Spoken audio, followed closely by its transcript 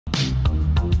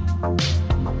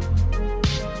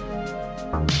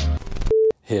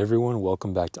Hey everyone,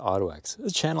 welcome back to Ottoex, a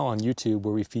channel on YouTube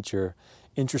where we feature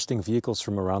interesting vehicles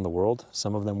from around the world.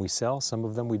 Some of them we sell, some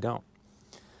of them we don't.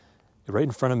 Right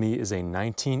in front of me is a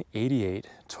 1988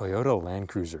 Toyota Land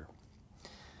Cruiser.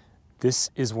 This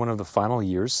is one of the final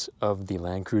years of the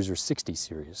Landcruiser 60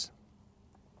 series.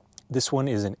 This one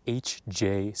is an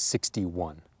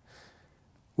HJ61,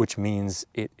 which means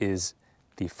it is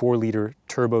the 4-liter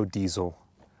turbo diesel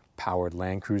powered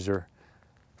Land Cruiser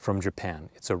from Japan.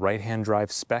 It's a right-hand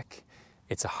drive spec.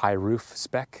 It's a high roof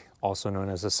spec, also known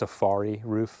as a safari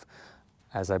roof,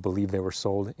 as I believe they were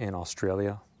sold in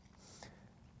Australia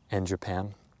and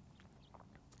Japan,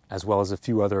 as well as a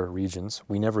few other regions.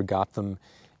 We never got them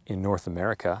in North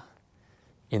America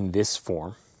in this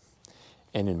form.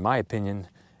 And in my opinion,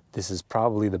 this is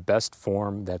probably the best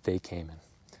form that they came in.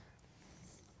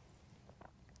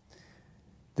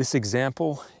 This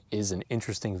example is an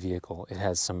interesting vehicle. It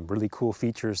has some really cool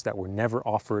features that were never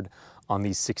offered on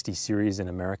these 60 series in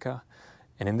America.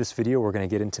 And in this video, we're going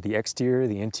to get into the exterior,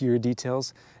 the interior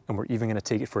details, and we're even going to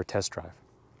take it for a test drive.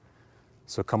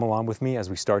 So come along with me as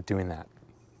we start doing that.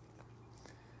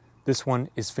 This one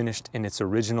is finished in its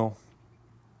original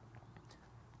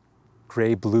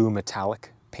gray-blue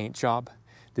metallic paint job.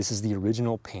 This is the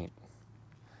original paint.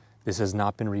 This has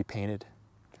not been repainted.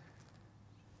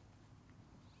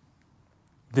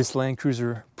 This Land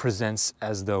Cruiser presents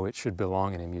as though it should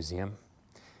belong in a museum.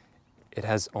 It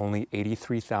has only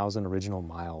 83,000 original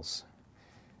miles.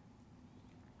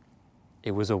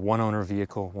 It was a one-owner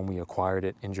vehicle when we acquired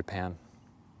it in Japan.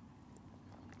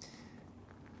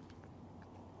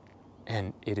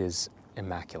 And it is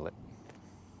immaculate.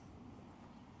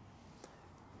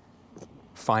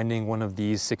 Finding one of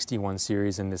these 61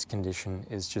 series in this condition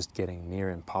is just getting near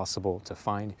impossible to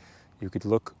find. You could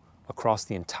look across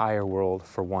the entire world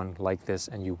for one like this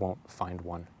and you won't find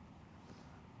one.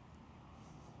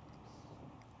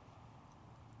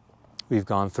 We've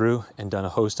gone through and done a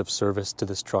host of service to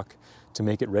this truck to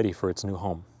make it ready for its new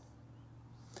home.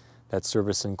 That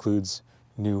service includes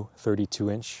new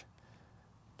 32-inch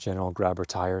general grabber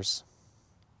tires,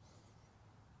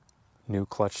 new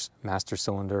clutch master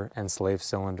cylinder and slave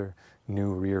cylinder,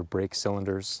 new rear brake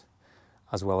cylinders,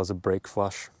 as well as a brake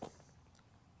flush,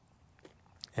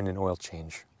 and an oil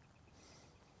change.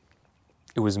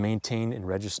 It was maintained and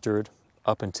registered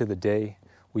up until the day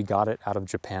we got it out of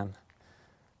Japan.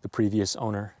 The previous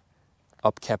owner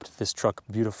upkept this truck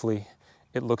beautifully.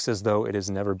 It looks as though it has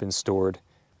never been stored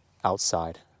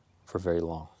outside for very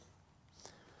long.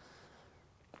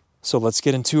 So let's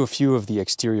get into a few of the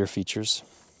exterior features.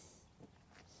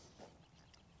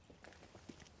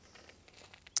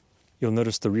 You'll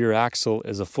notice the rear axle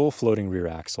is a full floating rear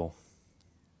axle,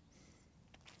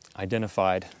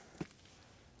 identified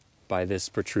by this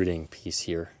protruding piece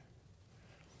here.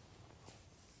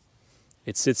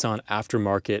 It sits on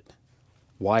aftermarket,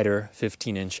 wider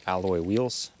 15-inch alloy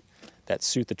wheels that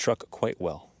suit the truck quite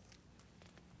well.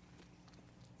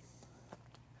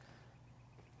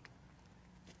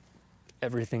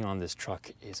 Everything on this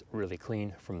truck is really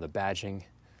clean, from the badging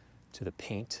to the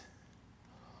paint.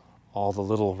 All the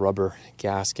little rubber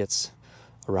gaskets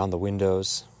around the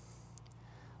windows.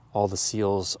 All the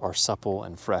seals are supple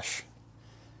and fresh.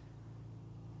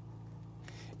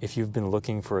 If you've been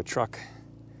looking for a truck,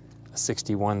 a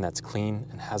 61 that's clean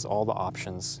and has all the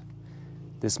options,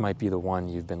 this might be the one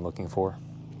you've been looking for.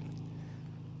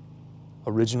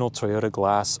 Original Toyota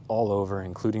glass all over,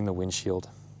 including the windshield.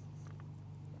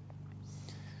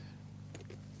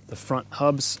 The front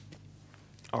hubs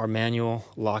are manual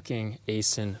locking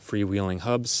ASIN freewheeling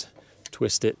hubs.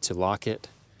 Twist it to lock it,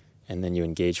 and then you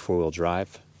engage four-wheel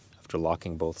drive after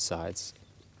locking both sides.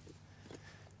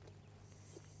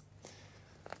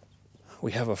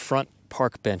 We have a front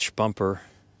park bench bumper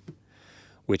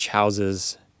which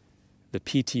houses the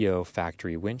PTO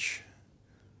factory winch,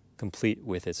 complete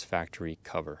with its factory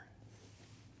cover.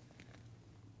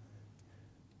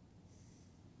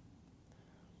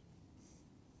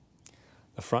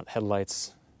 The front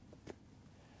headlights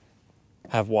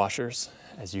have washers,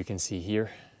 as you can see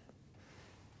here,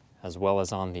 as well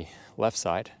as on the left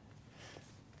side.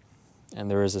 And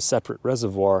there is a separate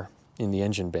reservoir in the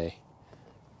engine bay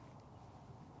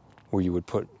where you would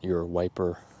put your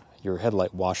wiper, your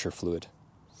headlight washer fluid.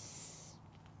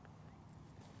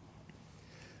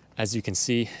 As you can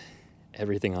see,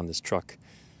 everything on this truck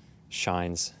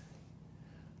shines.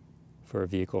 For a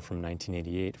vehicle from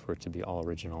 1988, for it to be all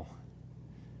original,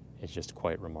 it's just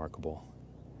quite remarkable.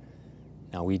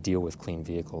 Now, we deal with clean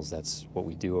vehicles. That's what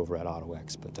we do over at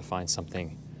Ottoex. But to find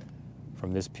something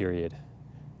from this period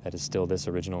that is still this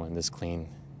original and this clean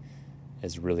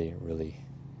is really, really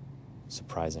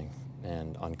surprising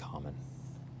and uncommon.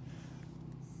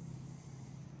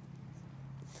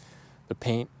 The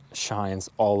paint shines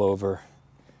all over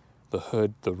the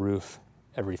hood, the roof,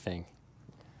 everything.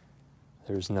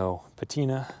 There's no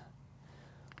patina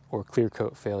or clear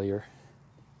coat failure.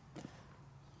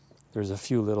 There's a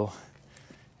few little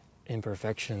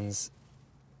imperfections,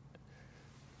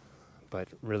 but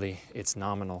really it's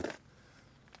nominal.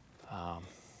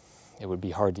 It would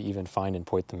be hard to even find and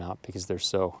point them out because they're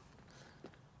so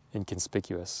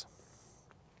inconspicuous.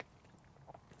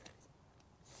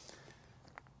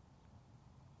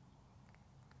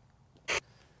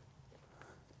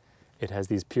 It has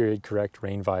these period correct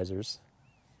rain visors,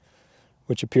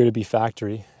 which appear to be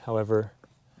factory. However,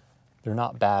 they're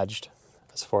not badged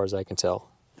as far as I can tell.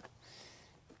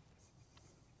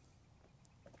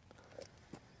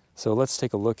 So let's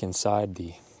take a look inside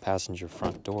the passenger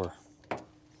front door.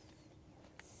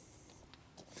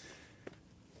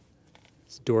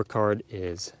 This door card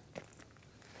is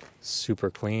super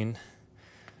clean.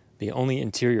 The only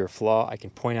interior flaw I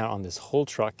can point out on this whole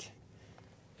truck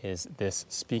is this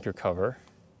speaker cover.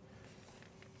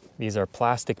 These are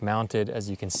plastic mounted. As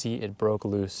you can see, it broke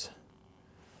loose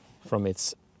from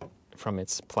its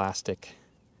plastic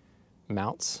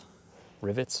mounts,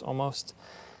 rivets almost,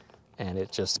 and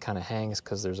it just kind of hangs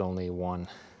because there's only one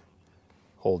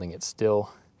holding it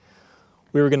still.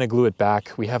 We were going to glue it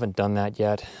back. We haven't done that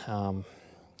yet, and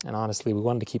honestly, we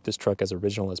wanted to keep this truck as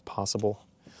original as possible,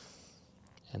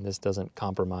 and this doesn't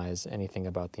compromise anything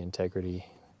about the integrity.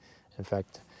 In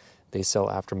fact, they sell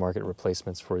aftermarket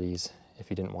replacements for these if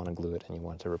you didn't want to glue it and you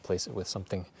wanted to replace it with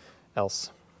something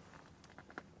else.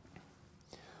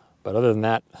 But other than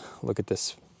that, look at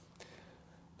this,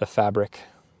 the fabric,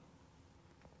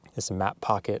 this matte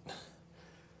pocket,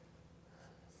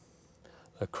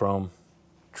 the chrome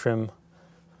trim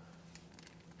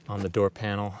on the door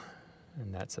panel,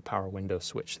 and that's a power window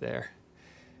switch there.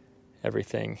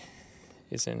 Everything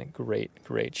is in a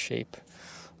great shape.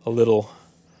 A little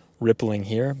rippling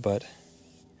here, but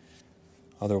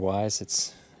otherwise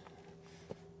it's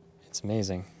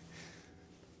amazing.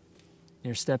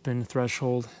 Your step-in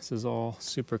threshold, this is all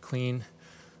super clean.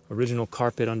 Original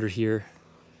carpet under here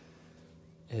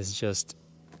is just,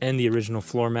 and the original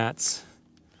floor mats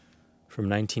from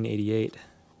 1988,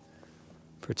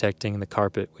 protecting the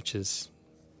carpet, which is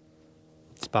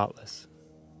spotless.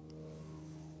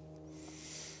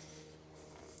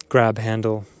 Grab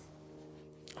handle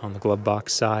on the glove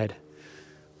box side,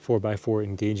 4x4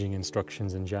 engaging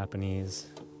instructions in Japanese.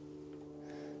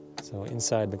 So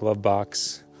inside the glove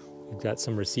box, we've got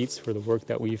some receipts for the work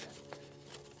that we've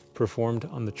performed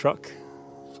on the truck.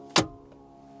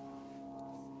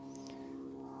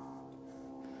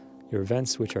 Your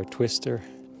vents, which are twist,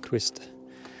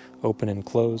 open and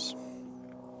close.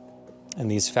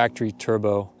 And these factory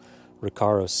turbo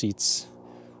Recaro seats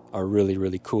are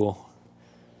really cool.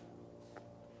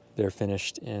 They're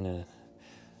finished in I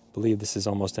believe this is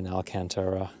almost an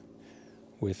Alcantara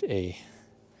with a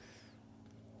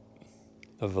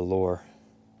velour.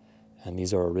 And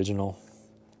these are original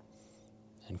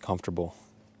and comfortable.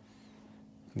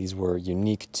 These were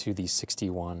unique to the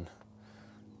 61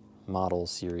 model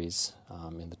series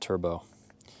in the turbo,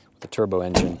 with the turbo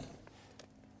engine.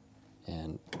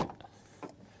 And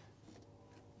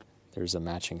there's a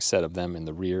matching set of them in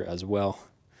the rear as well.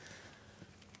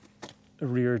 The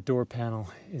rear door panel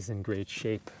is in great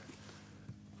shape,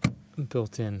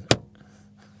 built in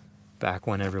back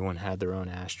when everyone had their own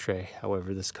ashtray.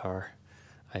 However, this car,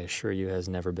 I assure you, has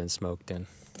never been smoked in.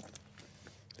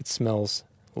 It smells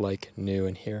like new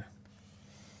in here.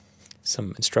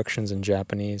 Some instructions in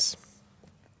Japanese.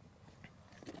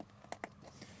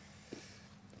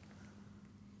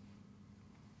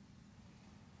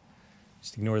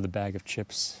 Just ignore the bag of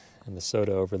chips and the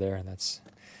soda over there, and that's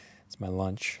my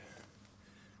lunch.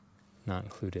 Not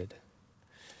included.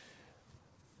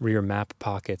 Rear map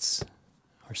pockets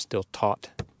are still taut.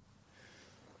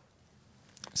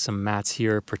 Some mats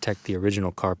here protect the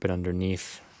original carpet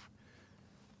underneath,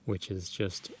 which is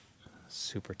just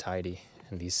super tidy,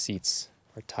 and these seats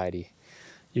are tidy.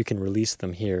 You can release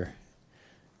them here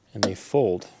and they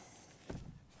fold.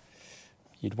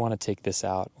 You'd want to take this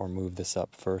out or move this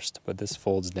up first, but this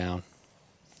folds down.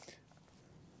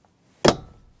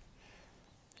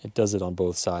 It does it on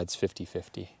both sides,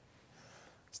 50-50.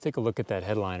 Let's take a look at that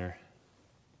headliner.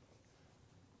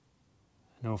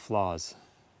 No flaws.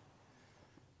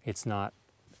 It's not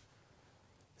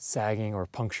sagging or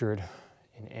punctured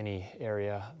in any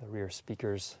area. The rear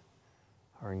speakers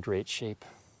are in great shape.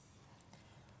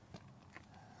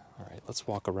 All right, let's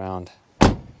walk around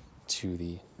to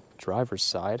the driver's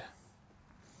side.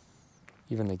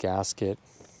 Even the gasket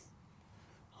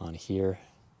on here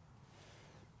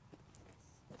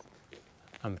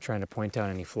I'm trying to point out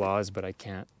any flaws, but I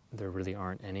can't. There really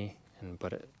aren't any.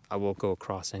 I will go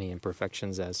across any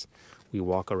imperfections as we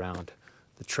walk around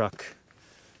the truck.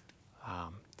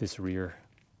 This rear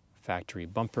factory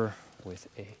bumper with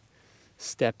a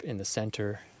step in the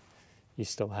center. You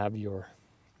still have your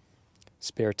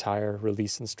spare tire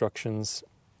release instructions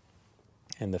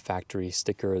and the factory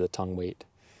sticker, the tongue weight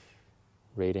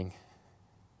rating.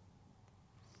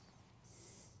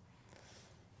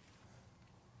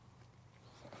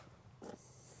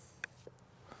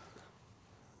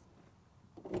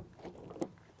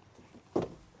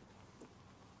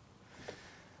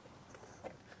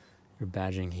 Your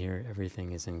badging here,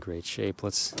 everything is in great shape.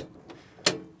 Let's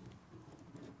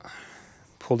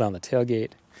pull down the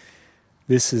tailgate.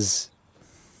 It's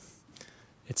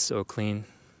so clean.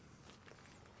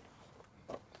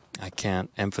 I can't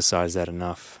emphasize that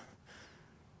enough.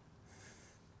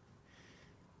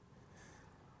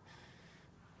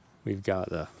 We've got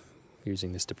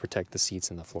using this to protect the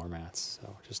seats and the floor mats,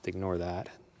 so just ignore that,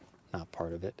 not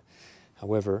part of it.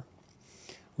 However,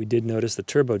 we did notice the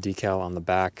turbo decal on the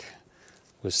back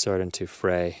was starting to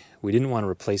fray. We didn't want to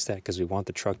replace that because we want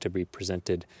the truck to be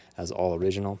presented as all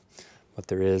original, but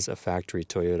there is a factory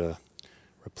Toyota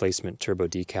replacement turbo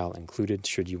decal included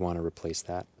should you want to replace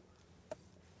that.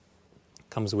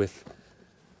 Comes with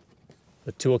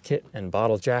the toolkit and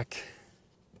bottle jack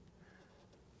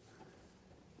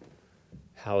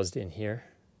housed in here.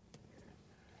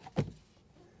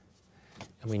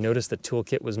 And we noticed the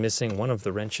toolkit was missing one of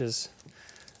the wrenches.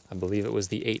 I believe it was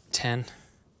the 810.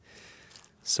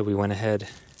 So we went ahead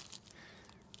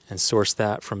and sourced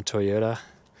that from Toyota.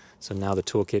 So now the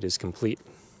toolkit is complete.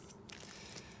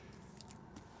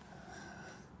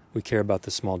 We care about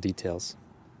the small details.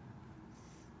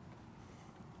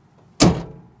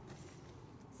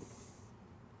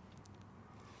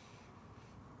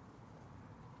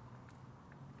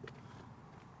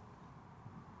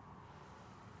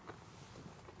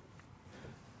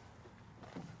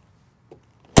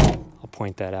 I'll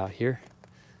point that out here.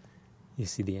 You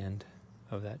see the end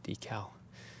of that decal.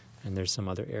 And there's some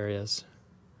other areas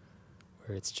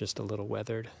where it's just a little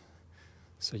weathered.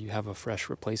 So you have a fresh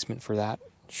replacement for that,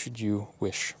 should you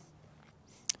wish.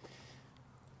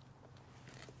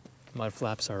 Mud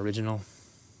flaps are original.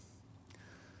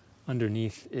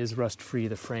 Underneath is rust-free.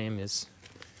 The frame is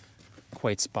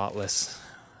quite spotless.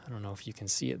 I don't know if you can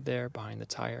see it there behind the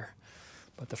tire,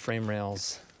 but the frame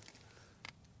rails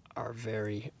are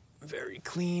very, very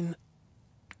clean.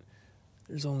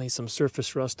 There's only some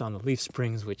surface rust on the leaf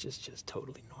springs, which is just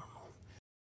totally normal.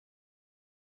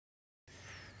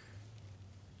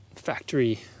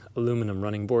 Factory aluminum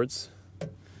running boards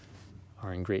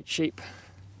are in great shape.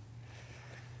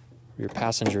 Rear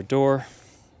passenger door,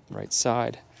 right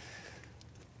side.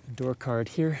 The door card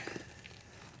here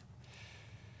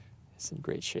is in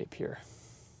great shape here.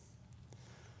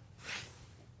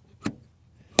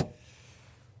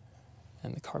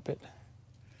 And the carpet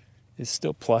is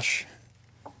still plush.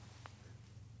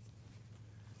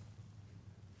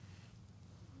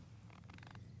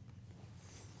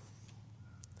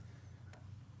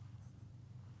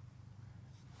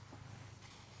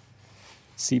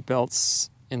 Seat belts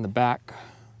in the back.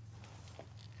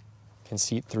 Can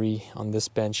seat 3 on this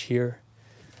bench here.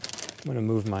 I'm going to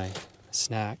move my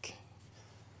snack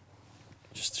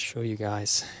just to show you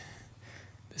guys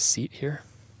this seat here.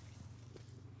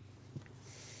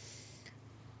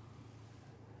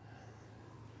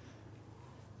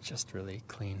 Just really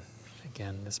clean.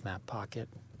 Again, this map pocket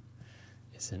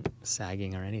isn't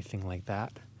sagging or anything like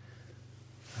that.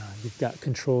 You've got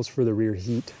controls for the rear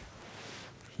heat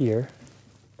here.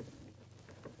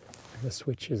 The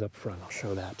switch is up front. I'll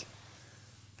show that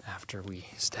after we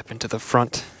step into the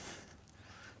front.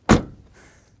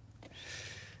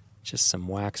 Just some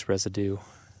wax residue.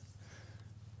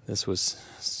 This was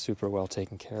super well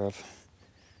taken care of.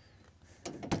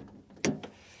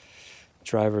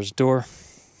 Driver's door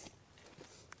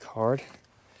card.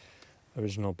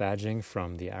 Original badging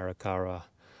from the Arikara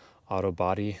auto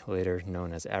body, later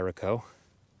known as Arico.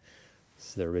 This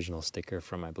is the original sticker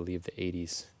from, I believe, the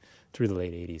 80s through the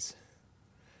late 80s.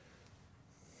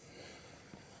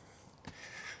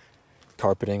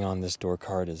 Carpeting on this door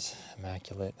card is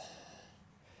immaculate.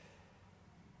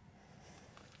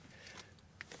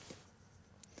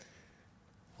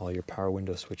 All your power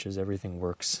window switches, everything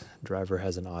works. Driver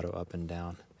has an auto up and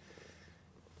down.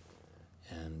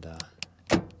 And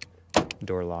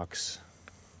door locks.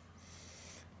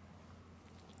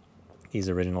 These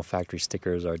original factory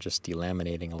stickers are just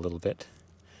delaminating a little bit,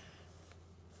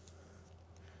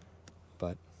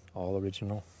 but all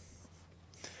original.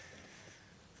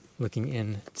 Looking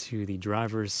into the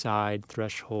driver's side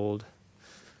threshold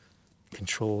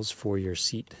controls for your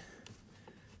seat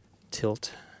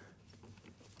tilt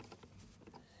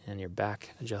and your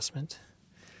back adjustment.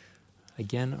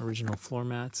 Again, original floor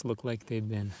mats look like they've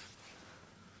been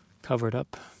covered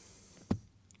up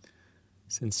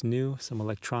since new. Some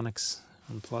electronics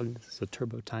unplugged. This is a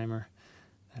turbo timer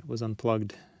that was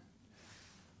unplugged.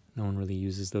 No one really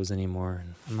uses those anymore,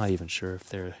 and I'm not even sure if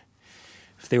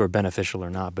they were beneficial or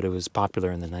not, but it was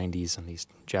popular in the 90s on these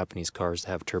Japanese cars to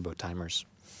have turbo timers.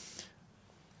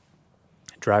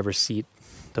 Driver's seat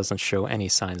doesn't show any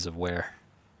signs of wear.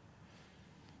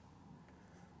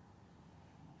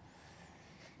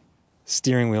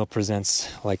 Steering wheel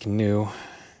presents like new.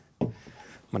 I'm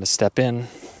going to step in.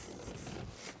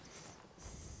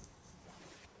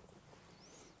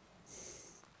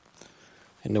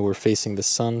 I know we're facing the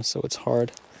sun, so it's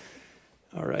hard.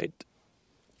 All right.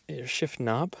 Your shift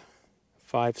knob,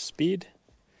 5-speed,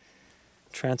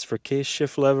 transfer case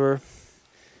shift lever,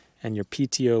 and your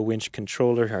PTO winch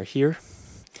controller are here.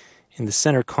 In the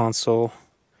center console,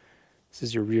 this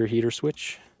is your rear heater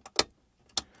switch.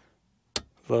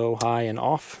 Low, high, and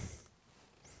off.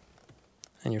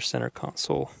 And your center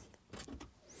console.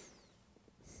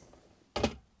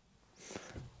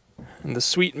 And the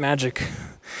sweet magic,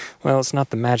 well, it's not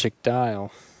the magic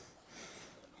dial,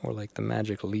 or like the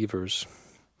magic levers.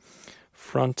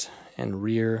 Front and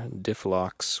rear diff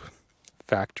locks,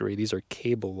 factory. These are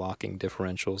cable locking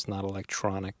differentials, not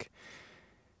electronic.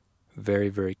 Very,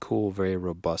 very cool, very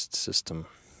robust system.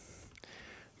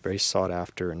 Very sought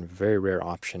after and very rare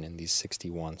option in these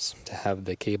 61s to have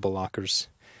the cable lockers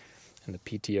and the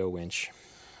PTO winch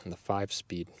and the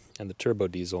 5-speed and the turbo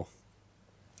diesel.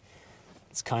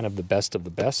 It's kind of the best of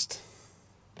the best.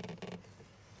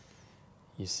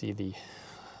 You see the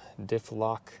diff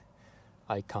lock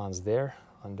icons there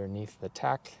underneath the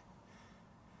tack.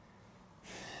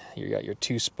 You got your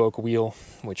 2-spoke wheel,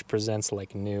 which presents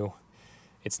like new.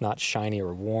 It's not shiny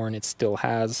or worn. It still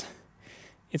has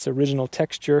its original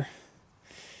texture.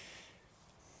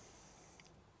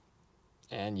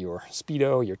 And your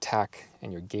speedo, your tack,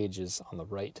 and your gauges on the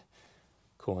right.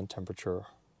 Coolant temperature,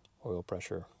 oil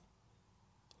pressure,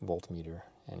 voltmeter,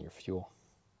 and your fuel.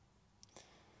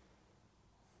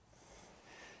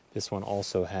 This one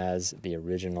also has the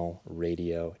original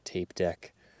radio tape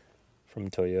deck from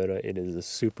Toyota. It is a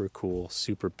super cool,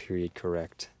 super period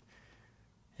correct,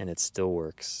 and it still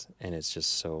works, and it's just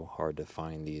so hard to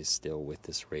find these still with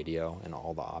this radio and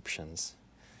all the options.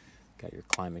 Got your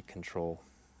climate control,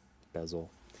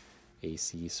 bezel,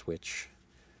 AC switch,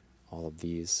 all of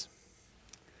these.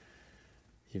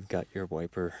 You've got your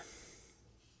wiper,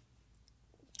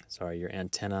 your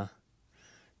antenna,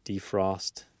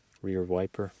 defrost, rear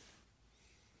wiper.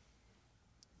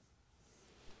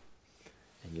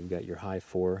 And you've got your high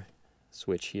 4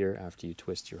 switch here after you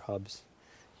twist your hubs.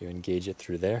 You engage it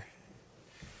through there.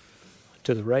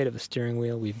 To the right of the steering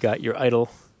wheel, we've got your idle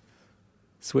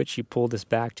switch. You pull this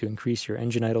back to increase your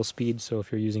engine idle speed. So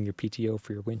if you're using your PTO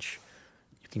for your winch,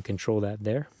 you can control that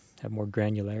there, have more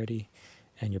granularity.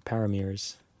 And your power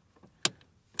mirrors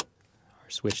are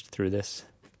switched through this.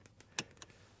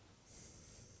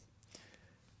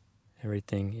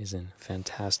 Everything is in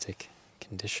fantastic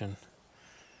condition.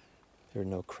 There are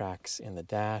no cracks in the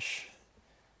dash.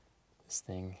 This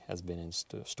thing has been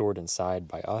stored inside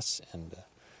by us and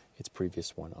its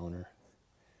previous one owner.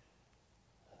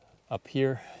 Up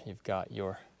here, you've got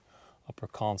your upper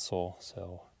console,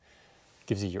 so it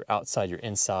gives you your outside, your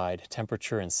inside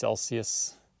temperature in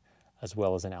Celsius, as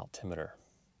well as an altimeter.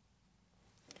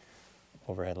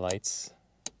 Overhead lights,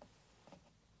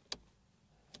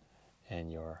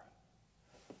 and your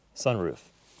sunroof.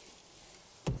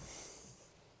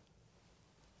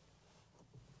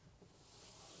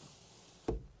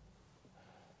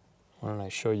 Why don't I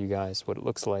show you guys what it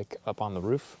looks like up on the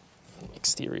roof,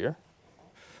 exterior.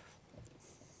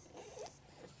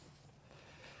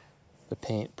 The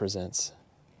paint presents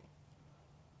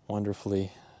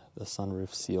wonderfully. The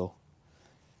sunroof seal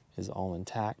is all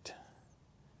intact.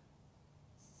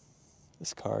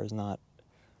 This car is not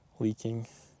leaking.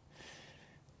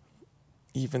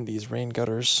 Even these rain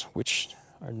gutters, which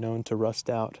are known to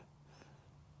rust out,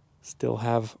 still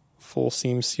have full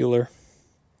seam sealer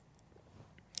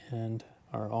and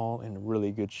are all in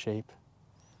really good shape.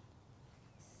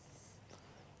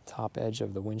 Top edge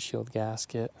of the windshield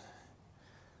gasket.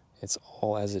 It's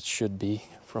all as it should be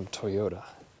from Toyota.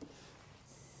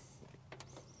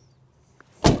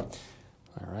 All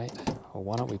right, well,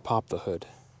 why don't we pop the hood?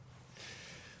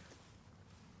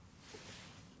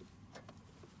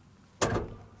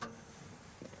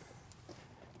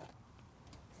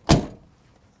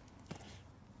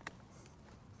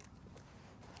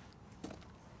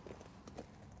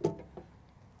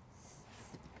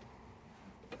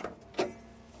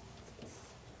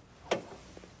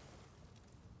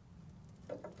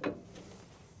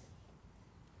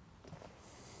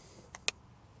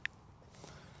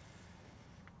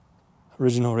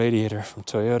 Original radiator from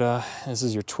Toyota. This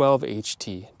is your 12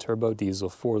 HT turbo diesel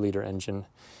 4-liter engine,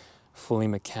 fully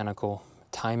mechanical,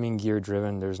 timing gear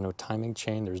driven. There's no timing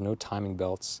chain, there's no timing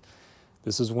belts.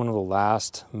 This is one of the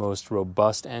last most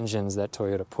robust engines that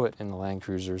Toyota put in the Land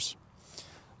Cruisers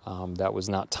that was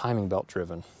not timing belt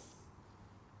driven.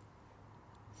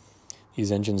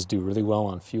 These engines do really well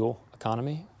on fuel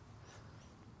economy.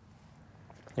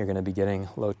 You're going to be getting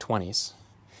low 20s.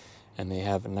 And they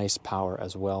have a nice power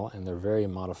as well, and they're very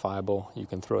modifiable. You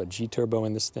can throw a G-turbo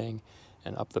in this thing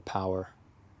and up the power,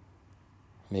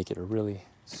 make it a really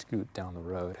scoot down the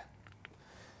road.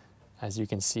 As you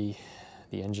can see,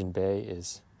 the engine bay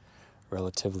is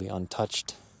relatively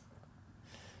untouched.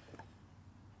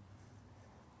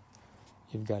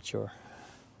 You've got your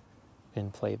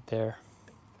pin plate there.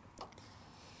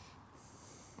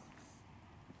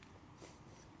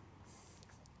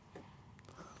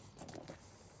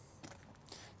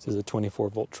 This is a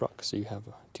 24-volt truck, so you have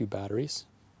 2 batteries.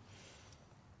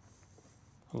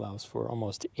 Allows for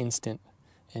almost instant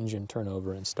engine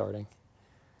turnover and starting.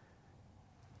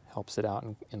 Helps it out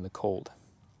in the cold.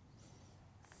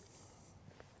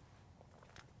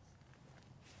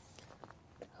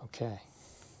 Okay,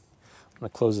 I'm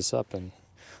going to close this up, and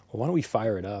well, why don't we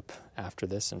fire it up after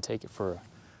this and take it for a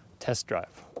test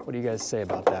drive? What do you guys say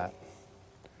about that?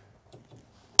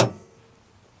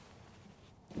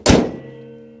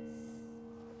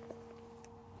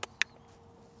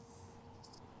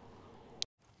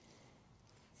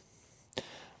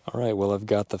 All right, well, I've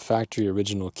got the factory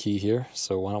original key here,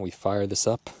 so why don't we fire this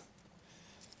up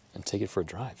and take it for a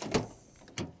drive.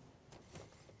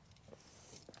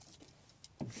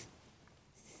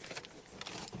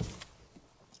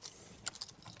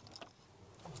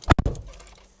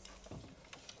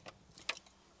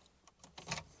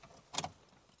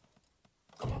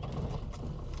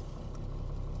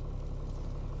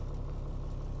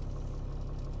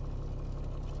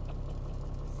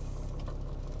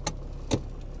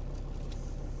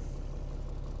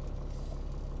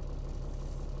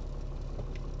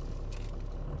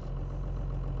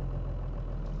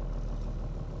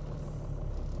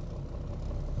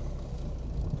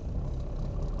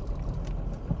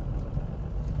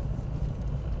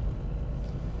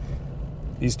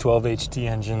 These 12 HT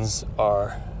engines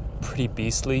are pretty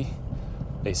beastly.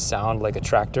 They sound like a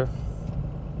tractor,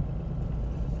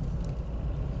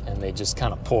 and they just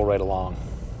kind of pull right along.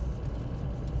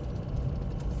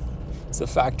 It's a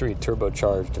factory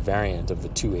turbocharged variant of the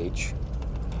 2H.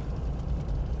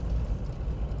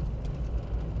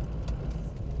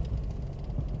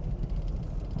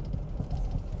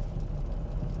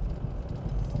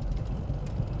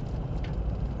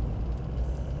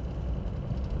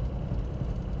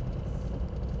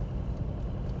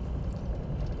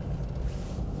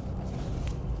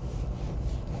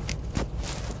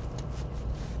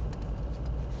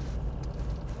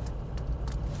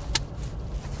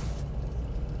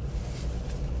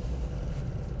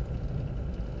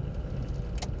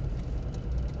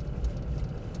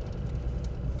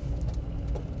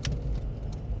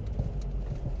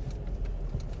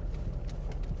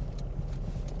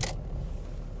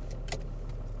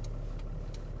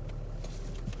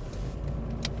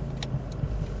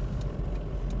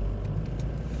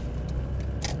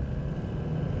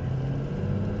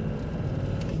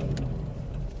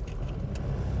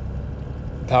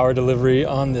 Power delivery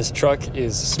on this truck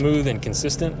is smooth and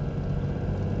consistent.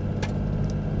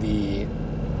 The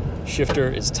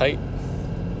shifter is tight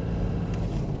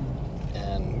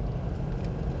and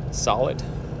solid.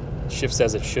 Shifts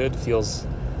as it should, feels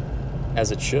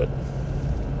as it should.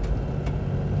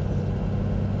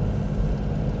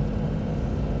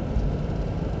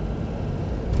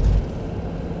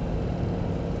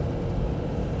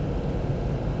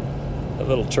 A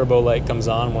little turbo light comes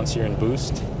on once you're in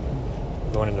boost.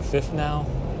 Going into 5th now.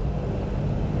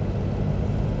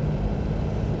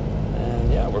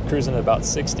 And yeah, we're cruising at about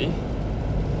 60.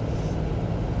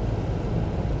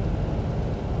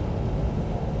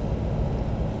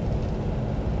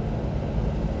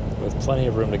 With plenty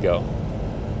of room to go.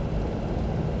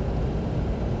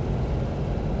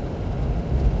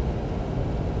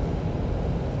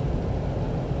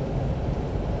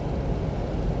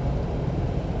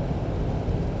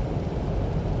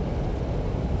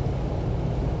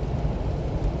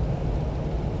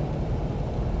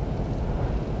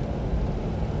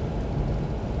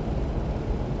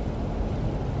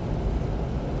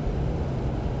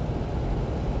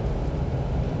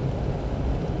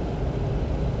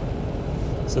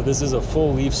 So this is a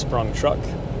full leaf sprung truck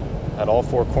at all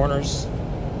 4 corners.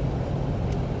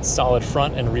 Solid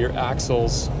front and rear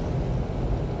axles.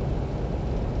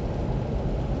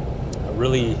 A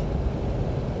really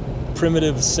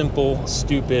primitive, simple,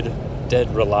 stupid, dead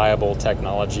reliable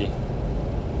technology.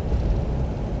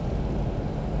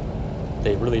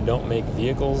 They really don't make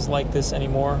vehicles like this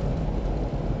anymore.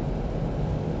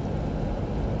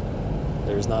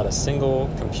 There's not a single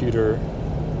computer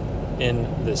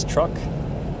in this truck.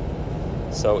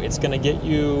 So it's going to get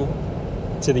you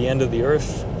to the end of the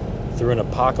earth through an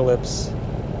apocalypse,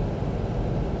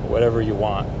 whatever you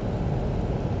want.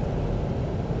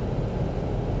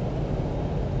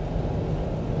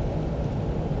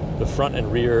 The front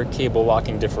and rear cable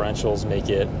locking differentials make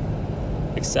it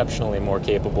exceptionally more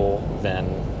capable than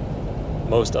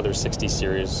most other 60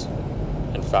 series.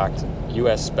 In fact,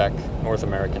 US spec, North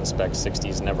American spec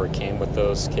 60s never came with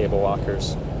those cable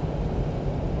lockers.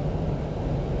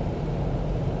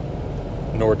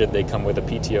 Nor did they come with a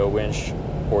PTO winch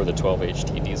or the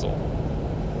 12HT diesel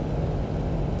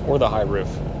or the high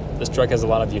roof. This truck has a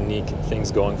lot of unique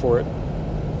things going for it,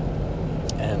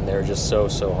 and they're just so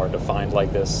hard to find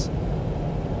like this.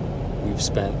 We've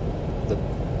spent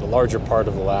the larger part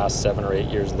of the last 7 or 8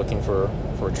 years looking for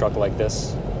a truck like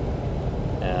this,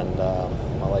 and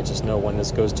well, I just know when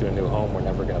this goes to a new home, we're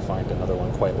never going to find another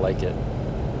one quite like it.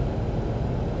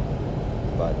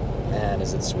 But man,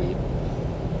 is it sweet.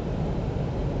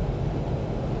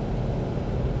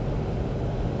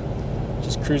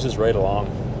 Just cruises right along.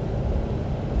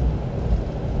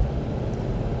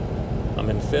 I'm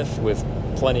in fifth with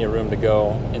plenty of room to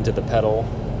go into the pedal.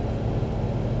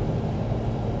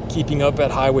 Keeping up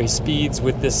at highway speeds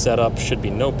with this setup should be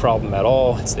no problem at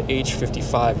all. It's the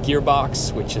H55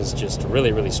 gearbox, which is just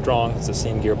really strong. It's the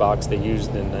same gearbox they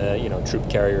used in troop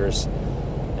carriers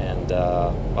and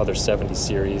other 70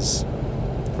 series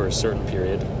for a certain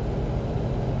period.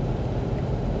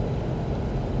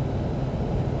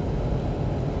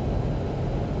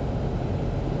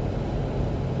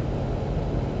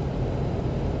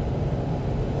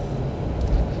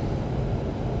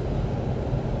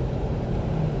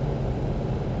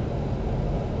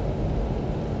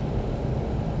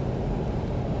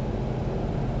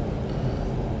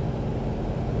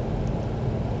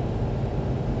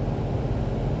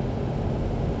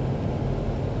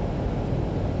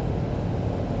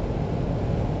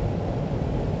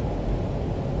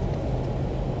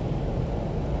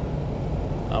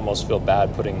 I almost feel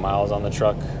bad putting miles on the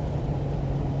truck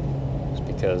just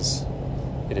because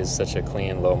it is such a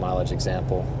clean, low mileage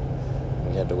example.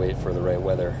 We had to wait for the right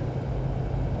weather.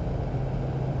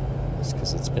 Just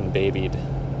because it's been babied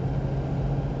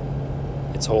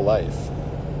its whole life.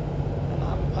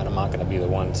 And I'm not going to be the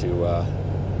one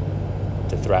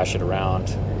to thrash it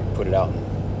around, put it out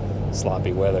in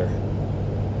sloppy weather.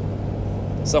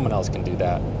 Someone else can do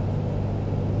that.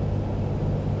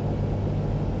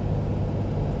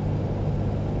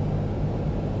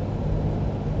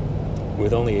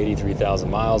 With only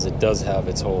 83,000 miles, it does have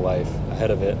its whole life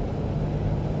ahead of it.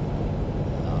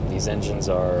 These engines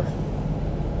are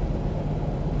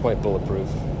quite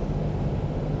bulletproof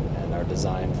and are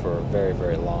designed for a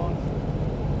very long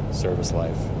service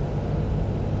life.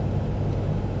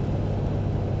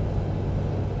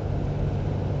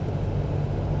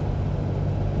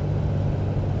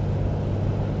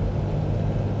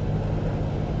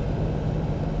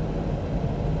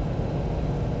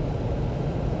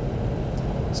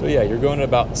 So yeah, you're going at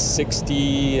about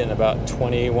 60 and about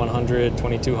 2100,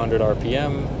 2200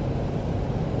 RPM.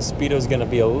 The speedo's going to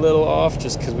be a little off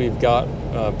just because we've got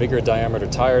bigger diameter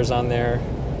tires on there.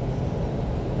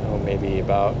 Maybe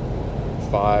about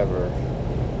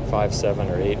 5, 7,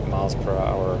 or 8 miles per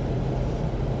hour.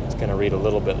 It's going to read a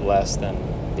little bit less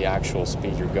than the actual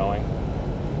speed you're going.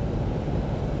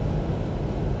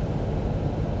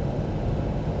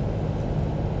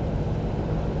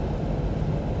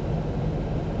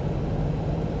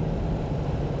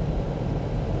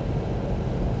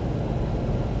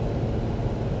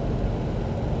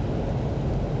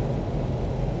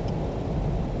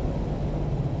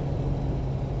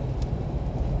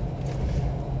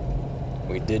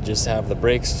 We did just have the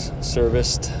brakes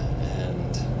serviced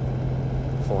and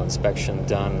full inspection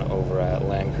done over at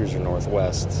Landcruiser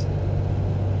Northwest.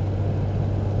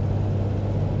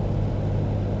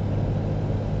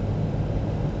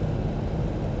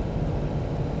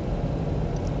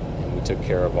 And we took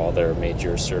care of all their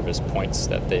major service points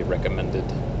that they recommended.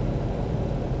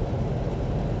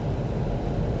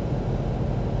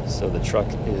 So the truck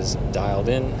is dialed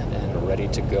in and ready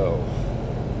to go.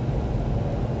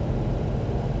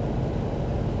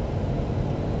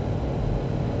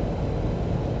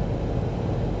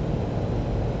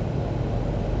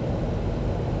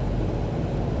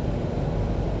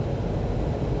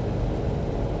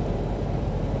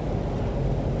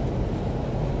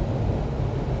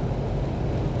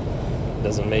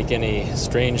 Doesn't make any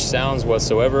strange sounds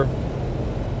whatsoever.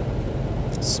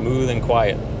 Smooth and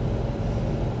quiet,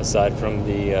 aside from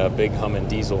the big humming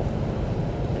diesel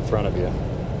in front of you.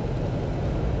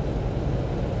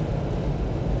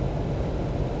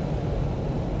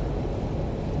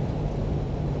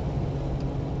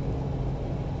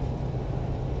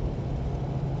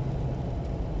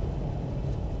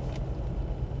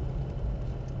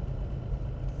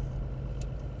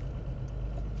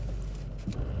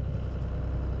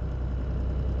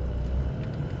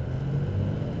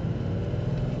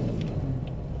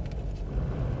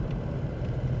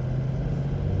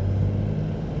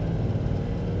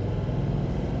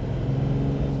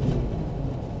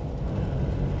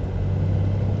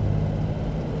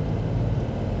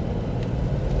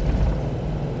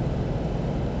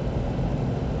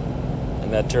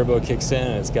 That turbo kicks in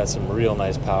and it's got some real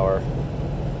nice power.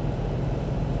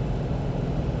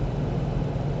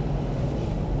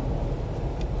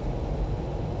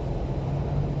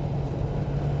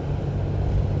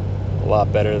 A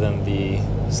lot better than the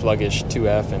sluggish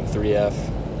 2F and 3F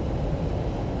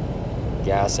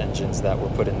gas engines that were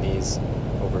put in these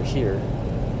over here.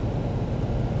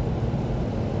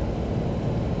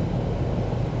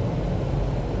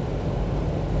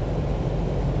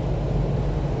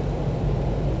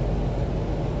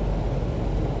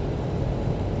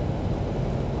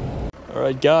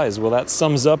 Alright guys, well that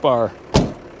sums up our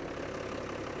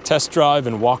test drive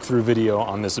and walkthrough video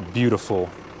on this beautiful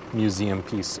museum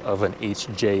piece of an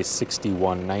HJ61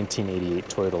 1988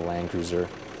 Toyota Land Cruiser.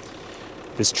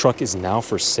 This truck is now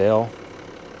for sale.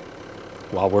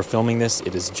 While we're filming this,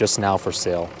 it is just now for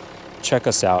sale. Check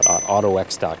us out at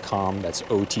Ottoex.com, that's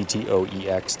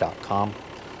Ottoex.com,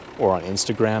 or on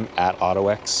Instagram at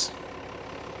Ottoex.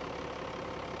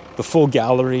 The full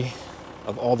gallery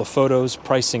of all the photos,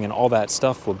 pricing, and all that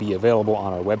stuff will be available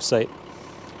on our website.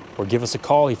 Or give us a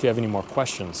call if you have any more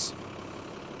questions.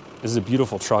 This is a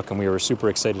beautiful truck and we were super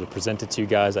excited to present it to you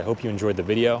guys. I hope you enjoyed the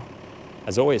video.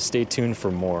 As always, stay tuned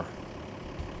for more.